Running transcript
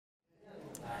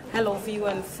Hello viewer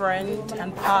and friend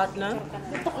and partner.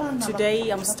 Today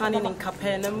I'm standing in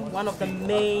Capernaum, one of the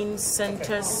main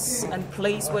centers and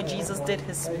place where Jesus did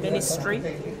his ministry.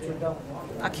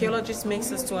 Archaeologists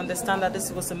makes us to understand that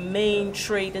this was a main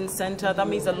trading center. That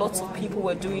means a lot of people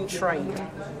were doing trade.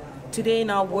 Today in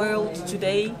our world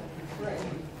today,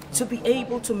 to be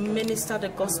able to minister the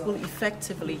gospel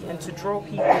effectively and to draw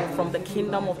people from the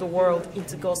kingdom of the world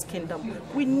into God's kingdom,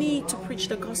 we need to preach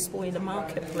the gospel in the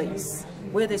marketplace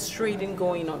where there's trading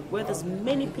going on, where there's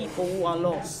many people who are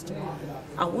lost.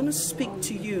 I want to speak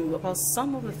to you about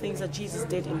some of the things that Jesus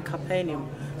did in Capernaum.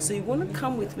 So you want to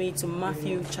come with me to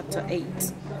Matthew chapter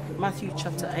 8. Matthew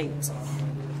chapter 8.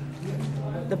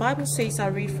 The Bible says, I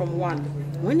read from 1.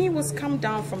 When he was come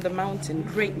down from the mountain,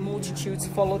 great multitudes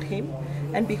followed him.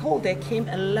 And behold, there came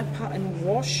a leper and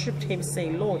worshipped him,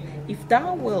 saying, Lord, if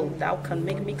thou wilt, thou canst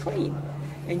make me clean.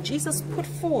 And Jesus put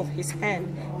forth his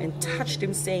hand and touched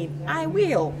him, saying, I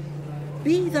will,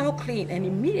 be thou clean. And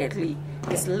immediately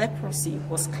his leprosy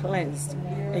was cleansed.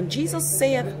 And Jesus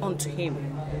saith unto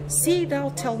him, See thou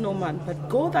tell no man, but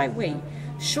go thy way,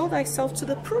 show thyself to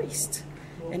the priest,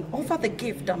 and offer the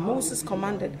gift that Moses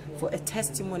commanded for a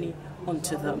testimony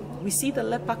unto them. We see the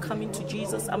leper coming to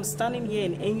Jesus. I'm standing here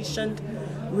in ancient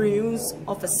ruins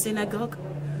of a synagogue.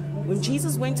 When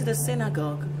Jesus went to the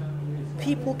synagogue,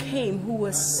 people came who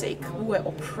were sick, who were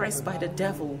oppressed by the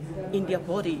devil in their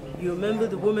body. You remember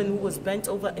the woman who was bent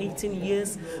over 18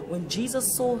 years? When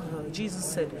Jesus saw her, Jesus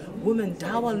said, Woman,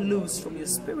 thou art loosed from your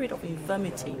spirit of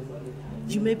infirmity.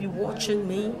 You may be watching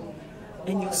me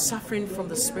and you're suffering from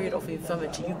the spirit of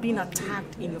infirmity. You've been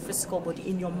attacked in your physical body,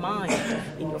 in your mind,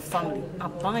 in your family. I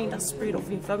bind that spirit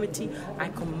of infirmity. I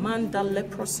command that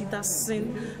leprosy, that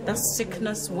sin, that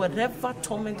sickness, whatever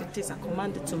torment it is, I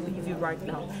command it to leave you right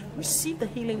now. Receive the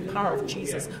healing power of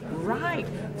Jesus right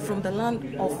from the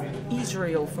land of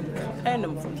Israel, from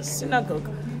Capernaum, from the synagogue.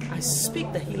 I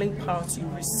speak the healing power to you.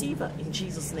 Receive it in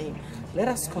Jesus' name. Let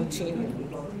us continue.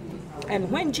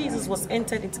 And when Jesus was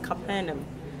entered into Capernaum,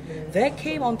 there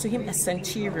came unto him a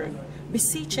centurion,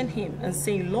 beseeching him, and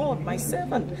saying, Lord, my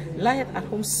servant lieth at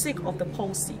home sick of the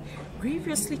palsy,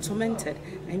 grievously tormented.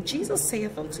 And Jesus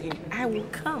saith unto him, I will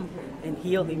come and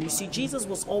heal him. You see, Jesus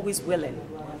was always willing.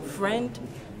 Friend,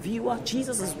 viewer,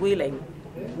 Jesus is willing.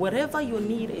 Whatever your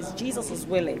need is, Jesus is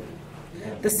willing.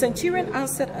 The centurion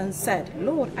answered and said,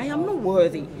 Lord, I am not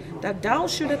worthy that thou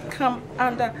shouldest come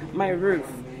under my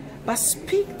roof, but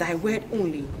speak thy word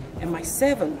only, and my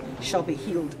servant shall be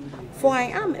healed. For I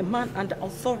am a man under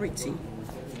authority,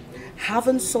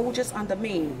 having soldiers under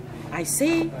me. I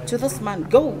say to this man,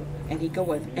 Go, and he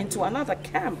goeth, and to another,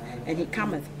 Come, and he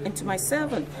cometh, and to my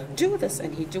servant, Do this,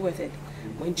 and he doeth it.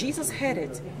 When Jesus heard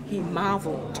it, he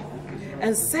marveled,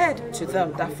 and said to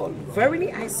them, Therefore,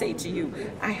 verily I say to you,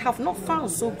 I have not found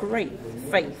so great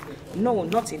faith, no,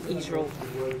 not in Israel.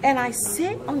 And I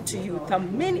say unto you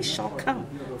that many shall come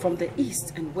from the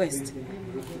east and west,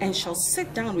 and shall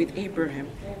sit down with Abraham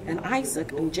and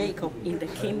Isaac and Jacob in the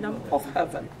kingdom of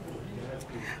heaven.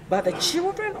 But the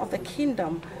children of the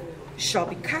kingdom shall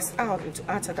be cast out into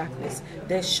utter darkness.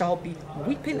 There shall be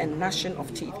weeping and gnashing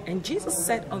of teeth. And Jesus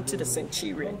said unto the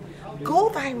centurion, Go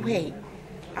thy way,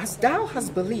 as thou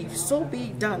hast believed, so be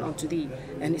it done unto thee.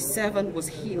 And his servant was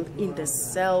healed in the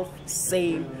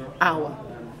self-same hour.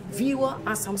 Viewer,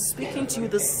 as I'm speaking to you,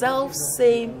 the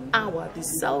self-same hour, the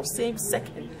self-same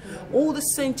second, all the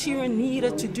centurion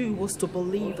needed to do was to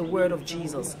believe the word of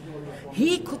Jesus.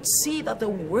 He could see that the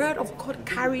word of God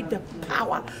carried the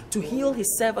power to heal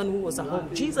his servant who was at home.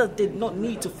 Jesus did not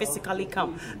need to physically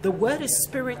come. The word is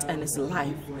spirit and is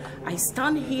life. I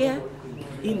stand here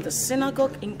in the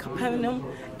synagogue in Capernaum,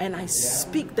 and I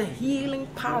speak the healing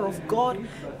power of God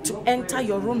to enter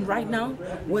your room right now.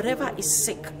 Whatever is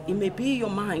sick, it may be your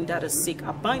mind that is sick.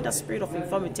 I bind that spirit of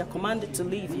infirmity. I command it to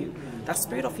leave you. That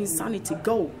spirit of insanity,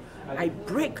 go. I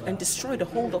break and destroy the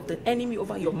hold of the enemy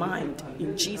over your mind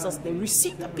in Jesus' name.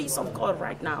 Receive the peace of God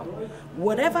right now.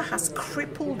 Whatever has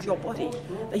crippled your body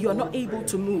that you are not able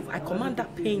to move, I command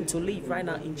that pain to leave right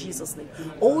now in Jesus' name.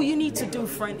 All you need to do,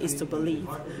 friend, is to believe.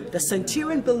 The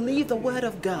centurion believed the word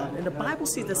of God, and the Bible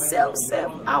says the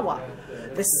same hour,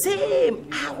 the same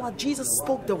hour Jesus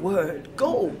spoke the word,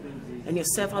 Go, and your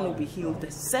servant will be healed.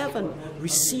 The servant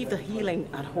received the healing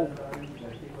at home.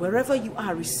 Wherever you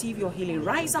are, receive your healing.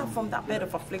 Rise up from that bed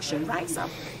of affliction. Rise up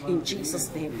in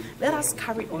Jesus' name. Let us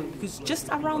carry on, because just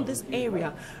around this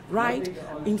area, right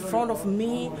in front of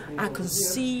me, I can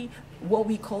see what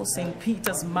we call St.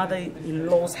 Peter's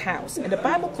mother-in-law's house. And the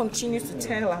Bible continues to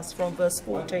tell us from verse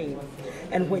 14.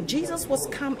 And when Jesus was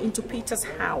come into Peter's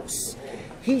house,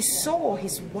 he saw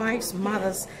his wife's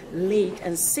mother's laid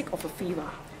and sick of a fever.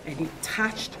 And he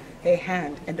touched her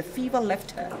hand, and the fever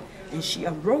left her, and she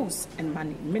arose and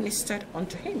ministered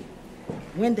unto him.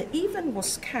 When the even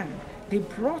was come, they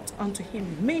brought unto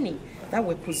him many that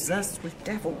were possessed with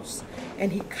devils,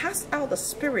 and he cast out the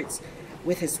spirits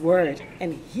with his word,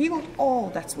 and healed all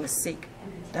that were sick,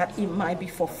 that it might be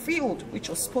fulfilled which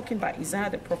was spoken by Isaiah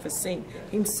the prophet, saying,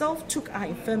 himself took our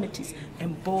infirmities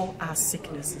and bore our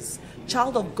sicknesses.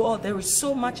 Child of God, there is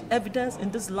so much evidence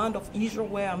in this land of Israel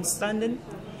where I'm standing,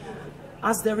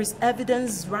 as there is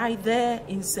evidence right there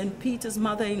in St. Peter's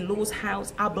mother-in-law's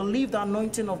house. I believe the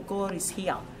anointing of God is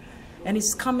here, and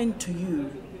it's coming to you.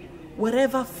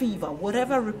 Whatever fever,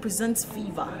 whatever represents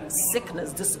fever,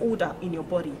 sickness, disorder in your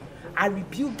body, I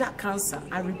rebuke that cancer,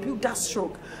 I rebuke that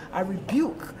stroke, I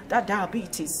rebuke that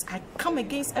diabetes. I come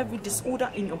against every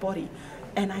disorder in your body,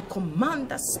 and I command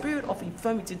that spirit of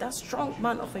infirmity, that strong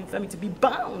man of infirmity, be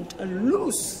bound and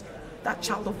loose that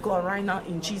child of God right now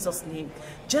in Jesus' name.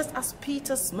 Just as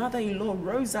Peter's mother-in-law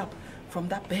rose up from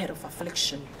that bed of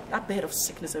affliction, that bed of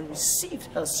sickness, and received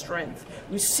her strength.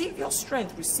 Receive your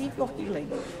strength, receive your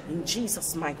healing in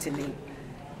Jesus' mighty name.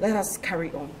 Let us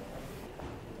carry on.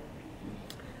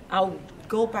 I'll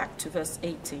go back to verse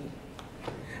 18.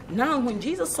 Now when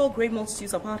Jesus saw great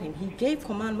multitudes about him, he gave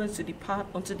commandments to depart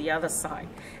unto the other side.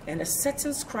 And a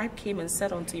certain scribe came and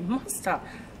said unto him, Master,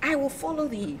 I will follow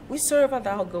thee whithersoever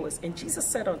thou goest. And Jesus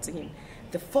said unto him,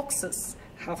 the foxes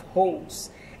have holes,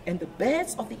 and the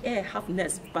birds of the air have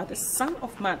nests, but the Son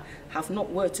of Man hath not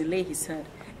where to lay his head.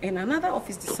 And another of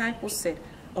his disciples said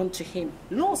unto him,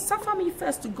 Lord, suffer me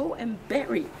first to go and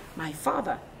bury my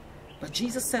Father. But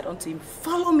Jesus said unto him,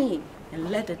 follow me, and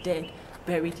let the dead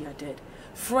bury their dead.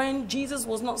 Friend, Jesus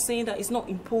was not saying that it's not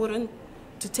important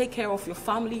to take care of your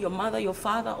family, your mother, your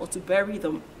father, or to bury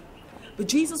them. But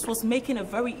Jesus was making a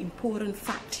very important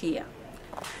fact here,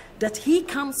 that he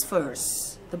comes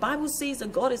first. The Bible says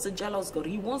that God is a jealous God.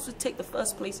 He wants to take the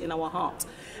first place in our heart.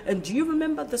 And do you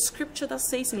remember the scripture that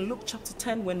says in Luke chapter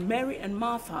 10, when Mary and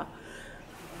Martha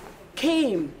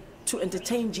came to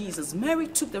entertain Jesus? Mary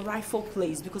took the rightful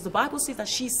place, because the Bible says that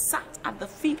she sat at the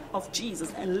feet of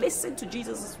Jesus and listened to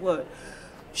Jesus' word.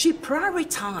 She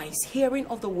prioritized hearing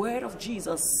of the word of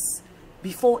Jesus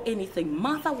before anything.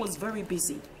 Martha was very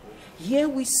busy. Here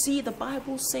we see the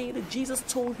Bible saying that Jesus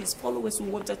told his followers who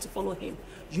wanted to follow him,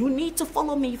 you need to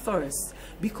follow me first,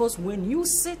 because when you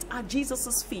sit at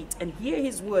Jesus' feet and hear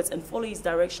his words and follow his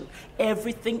direction,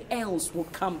 everything else will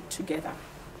come together.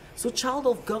 So child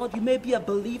of God, you may be a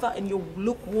believer and you're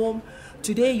lukewarm.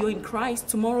 Today you're in Christ,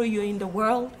 tomorrow you're in the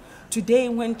world. Today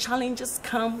when challenges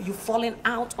come, you're falling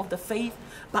out of the faith.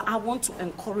 But I want to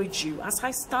encourage you, as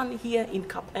I stand here in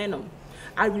Capernaum,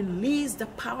 I release the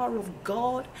power of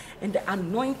God and the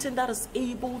anointing that is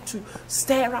able to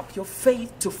stir up your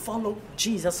faith to follow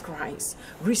Jesus Christ.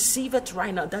 Receive it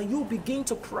right now, that you begin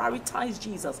to prioritize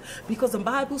Jesus. Because the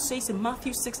Bible says in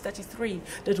Matthew 6:33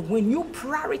 that when you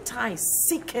prioritize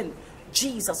seeking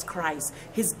Jesus Christ,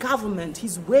 his government,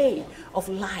 his way of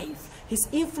life, his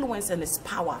influence and his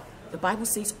power, the Bible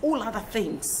says all other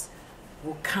things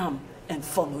will come and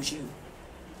follow you.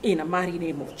 In the mighty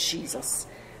name of Jesus.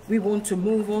 We want to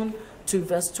move on to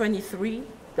verse 23.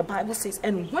 The Bible says,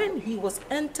 and when he was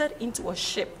entered into a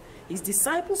ship, his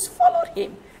disciples followed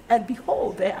him. And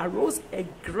behold, there arose a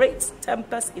great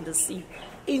tempest in the sea,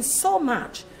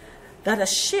 insomuch that the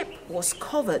ship was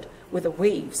covered with the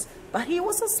waves, but he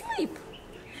was asleep.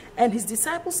 And his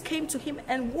disciples came to him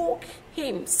and woke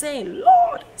him, saying,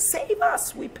 Lord, save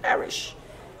us, we perish.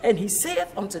 And he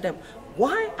saith unto them,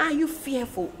 why are you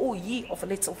fearful, O ye of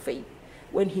little faith?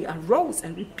 When he arose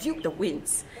and rebuked the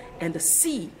winds and the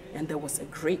sea, and there was a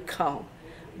great calm.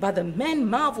 But the men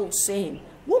marveled, saying,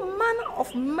 what manner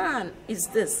of man is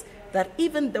this, that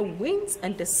even the winds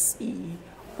and the sea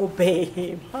obey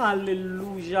him?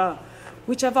 Hallelujah.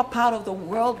 Whichever part of the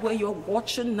world where you're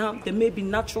watching now, there may be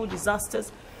natural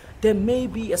disasters. There may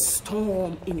be a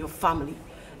storm in your family,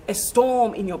 a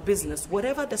storm in your business.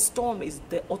 Whatever the storm is,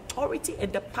 the authority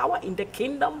and the power in the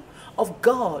kingdom of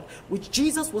God, which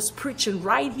Jesus was preaching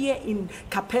right here in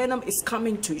Capernaum, is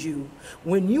coming to you.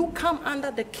 When you come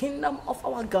under the kingdom of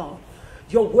our God,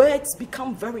 your words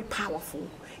become very powerful.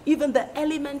 Even the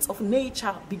elements of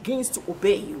nature begins to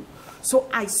obey you. So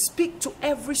I speak to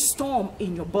every storm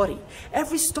in your body,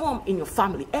 every storm in your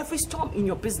family, every storm in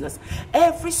your business,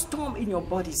 every storm in your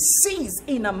body. Cease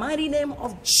in the mighty name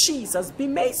of Jesus. Be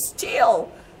made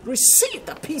still. Receive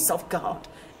the peace of God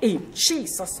in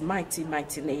Jesus' mighty,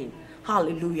 mighty name.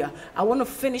 Hallelujah. I want to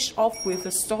finish off with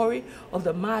the story of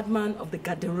the madman of the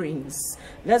Gadarenes.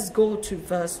 Let's go to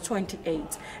verse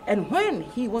 28. And when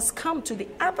he was come to the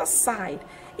other side,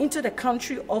 into the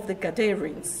country of the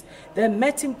Gadarenes, there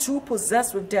met him two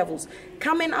possessed with devils,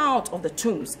 coming out of the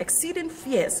tombs, exceeding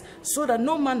fierce, so that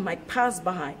no man might pass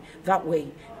by that way.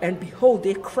 And behold,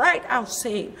 they cried out,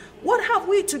 saying, What have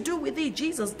we to do with thee,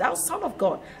 Jesus, thou Son of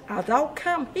God? Art thou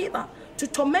come hither to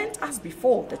torment us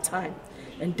before the time?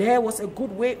 And there was a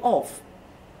good way off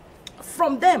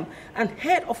from them, and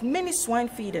heard of many swine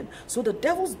feeding. So the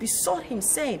devils besought him,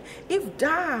 saying, If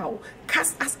thou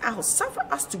cast us out, suffer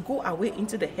us to go away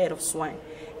into the herd of swine.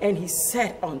 And he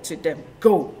said unto them,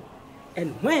 Go.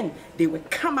 And when they were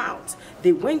come out,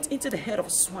 they went into the herd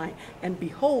of swine, and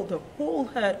behold, the whole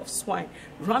herd of swine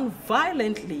ran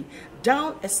violently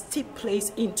down a steep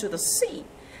place into the sea,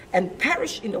 and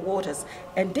perished in the waters.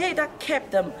 And they that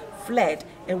kept them fled,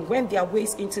 and went their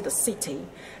ways into the city,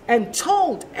 and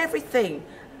told everything,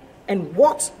 and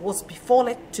what was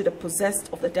befallen to the possessed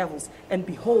of the devils. And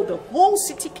behold, the whole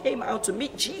city came out to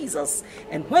meet Jesus.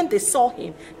 And when they saw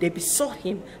him, they besought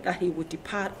him that he would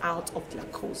depart out of their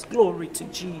coast. Glory to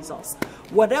Jesus.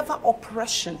 Whatever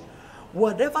oppression,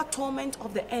 whatever torment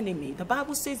of the enemy, the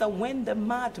Bible says that when the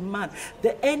madman,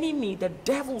 the enemy, the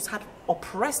devils had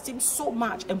oppressed him so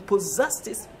much and possessed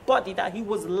his body that he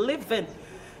was living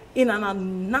in an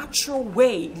unnatural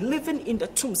way, living in the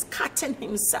tombs, cutting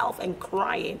himself and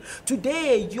crying.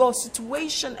 Today, your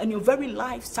situation and your very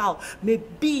lifestyle may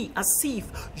be as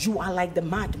if you are like the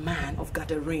madman of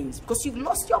Gadarenes, because you've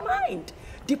lost your mind.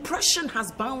 Depression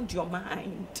has bound your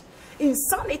mind.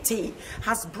 Insanity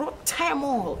has brought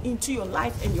turmoil into your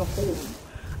life and your home.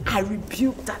 I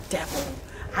rebuke that devil.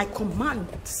 I command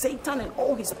Satan and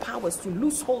all his powers to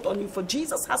loose hold on you, for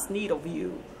Jesus has need of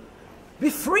you. Be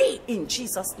free in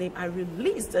Jesus' name. I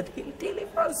release the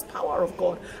deliverance power of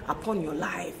God upon your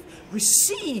life.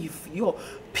 Receive your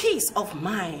peace of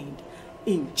mind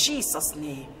in Jesus'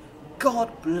 name.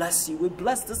 God bless you. We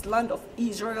bless this land of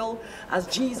Israel as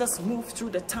Jesus moved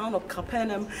through the town of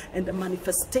Capernaum, and the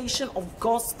manifestation of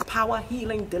God's power,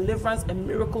 healing, deliverance, and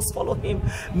miracles follow him.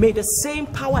 May the same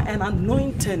power and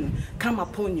anointing come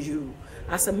upon you.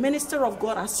 As a minister of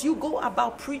God, as you go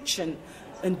about preaching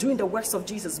and doing the works of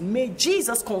Jesus, may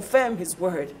Jesus confirm his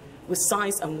word with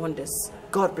signs and wonders.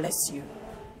 God bless you.